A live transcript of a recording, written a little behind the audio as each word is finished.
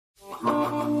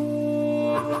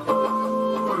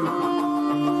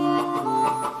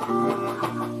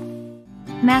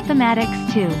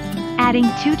Mathematics 2. Adding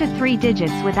 2 to 3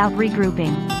 digits without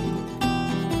regrouping.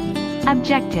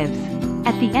 Objectives.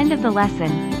 At the end of the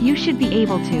lesson, you should be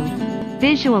able to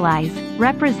visualize,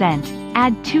 represent,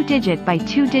 add 2-digit by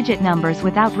 2-digit numbers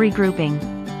without regrouping.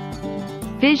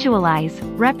 Visualize,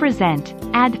 represent,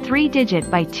 add 3-digit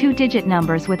by 2-digit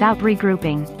numbers without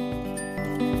regrouping.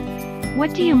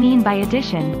 What do you mean by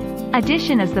addition?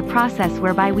 Addition is the process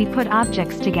whereby we put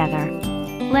objects together.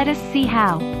 Let us see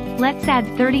how. Let's add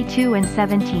 32 and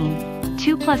 17.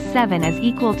 2 plus 7 is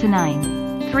equal to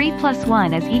 9. 3 plus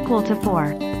 1 is equal to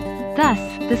 4. Thus,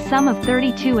 the sum of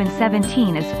 32 and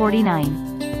 17 is 49.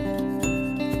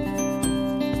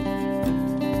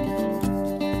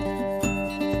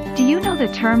 Do you know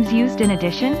the terms used in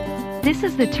addition? This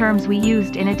is the terms we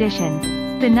used in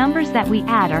addition. The numbers that we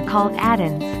add are called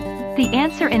addends. The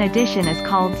answer in addition is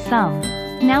called sum.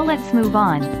 Now let's move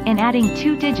on, in adding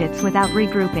 2 digits without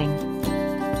regrouping.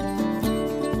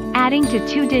 Adding to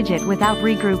 2-digit without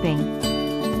regrouping.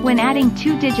 When adding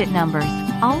 2-digit numbers,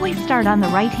 always start on the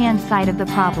right-hand side of the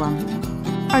problem.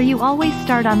 Or you always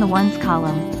start on the ones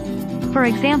column. For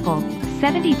example,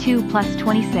 72 plus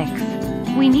 26.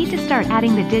 We need to start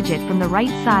adding the digit from the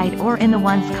right side or in the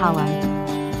ones column.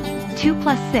 2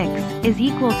 plus 6 is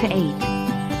equal to 8.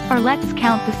 Or let's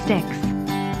count the sticks.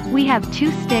 We have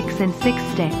 2 sticks and 6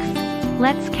 sticks.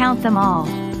 Let's count them all.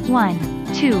 1,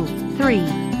 2, 3,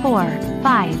 4,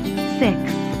 5,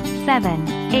 6, 7,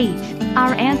 8.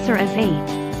 Our answer is 8.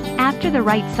 After the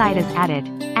right side is added,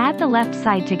 add the left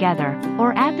side together,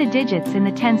 or add the digits in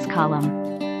the tens column.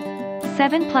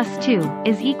 7 plus 2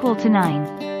 is equal to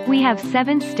 9. We have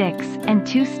 7 sticks and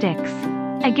 2 sticks.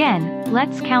 Again,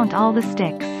 let's count all the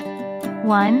sticks.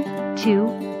 1,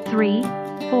 2, 3,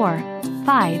 4,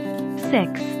 5,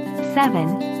 6,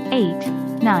 7, 8,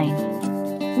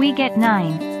 9. We get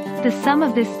 9. The sum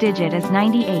of this digit is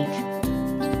 98.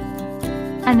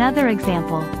 Another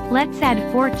example, let's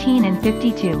add 14 and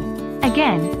 52.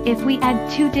 Again, if we add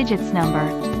 2 digits number,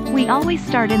 we always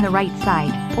start in the right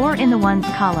side, or in the ones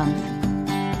columns.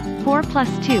 4 plus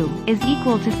 2 is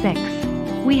equal to 6.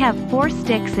 We have 4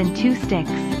 sticks and 2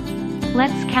 sticks.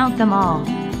 Let's count them all.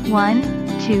 1,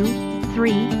 2,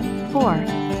 3, 4,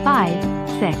 5,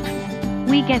 6.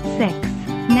 We get 6.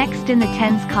 Next in the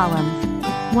tens columns.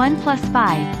 1 plus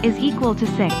 5 is equal to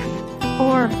 6.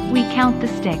 Or, we count the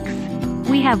sticks.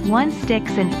 We have 1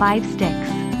 sticks and 5 sticks.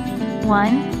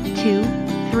 1, 2,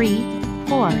 3,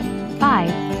 4,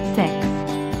 5, 6.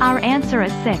 Our answer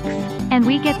is 6. And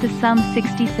we get the sum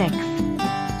 66.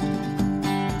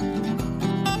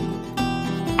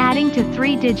 Adding to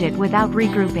 3-digit without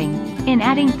regrouping. In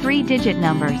adding 3-digit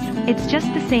numbers, it's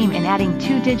just the same in adding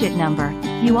 2-digit number.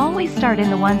 You always start in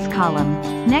the ones column.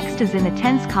 Next is in the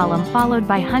tens column followed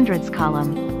by hundreds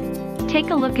column.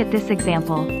 Take a look at this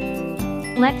example.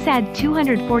 Let's add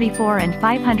 244 and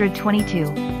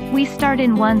 522. We start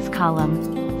in ones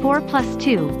column. 4 plus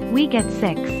 2, we get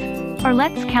 6. Or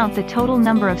let's count the total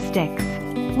number of sticks.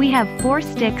 We have 4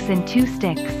 sticks and 2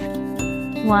 sticks.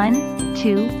 1,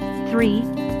 2, 3,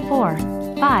 4,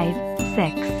 5,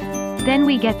 6. Then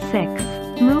we get 6.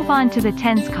 Move on to the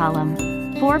tens column.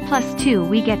 4 plus 2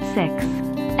 we get 6.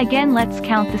 Again let's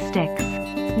count the sticks.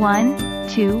 1,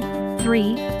 2,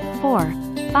 3, 4,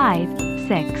 5,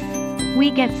 6.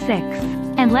 We get 6.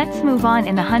 And let's move on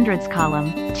in the hundreds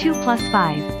column. 2 plus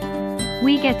 5.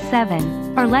 We get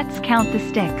 7. Or let's count the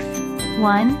sticks.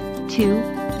 1, 2,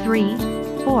 3,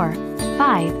 4,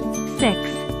 5, 6,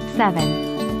 7.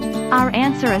 Our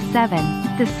answer is 7.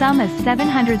 The sum is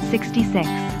 766.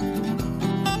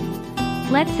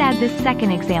 Let's add this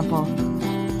second example.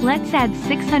 Let's add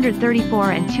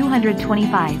 634 and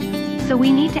 225. So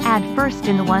we need to add first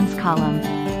in the ones column.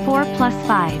 4 plus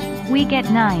 5, we get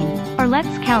 9. Or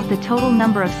let's count the total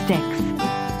number of sticks.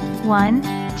 1,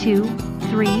 2,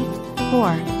 3,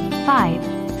 4, 5,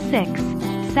 6,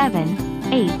 7,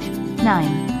 8,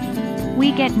 9.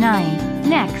 We get 9.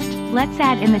 Next, let's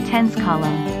add in the tens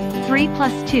column. 3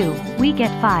 plus 2, we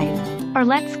get 5. Or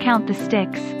let's count the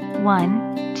sticks.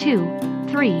 1, 2,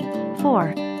 3,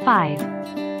 4, 5.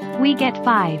 We get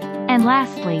 5. And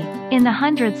lastly, in the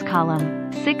hundreds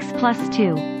column, 6 plus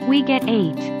 2, we get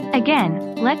 8.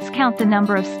 Again, let's count the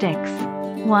number of sticks.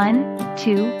 1,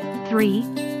 2, 3,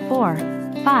 4,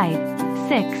 5,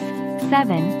 6,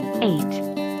 7, 8.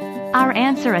 Our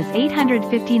answer is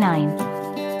 859.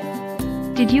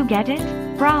 Did you get it?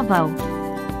 Bravo!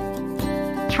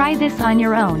 Try this on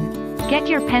your own. Get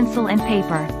your pencil and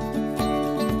paper.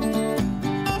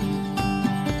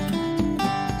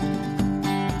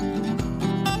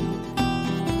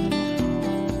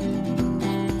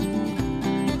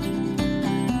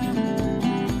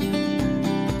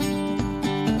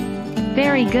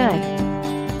 Very good.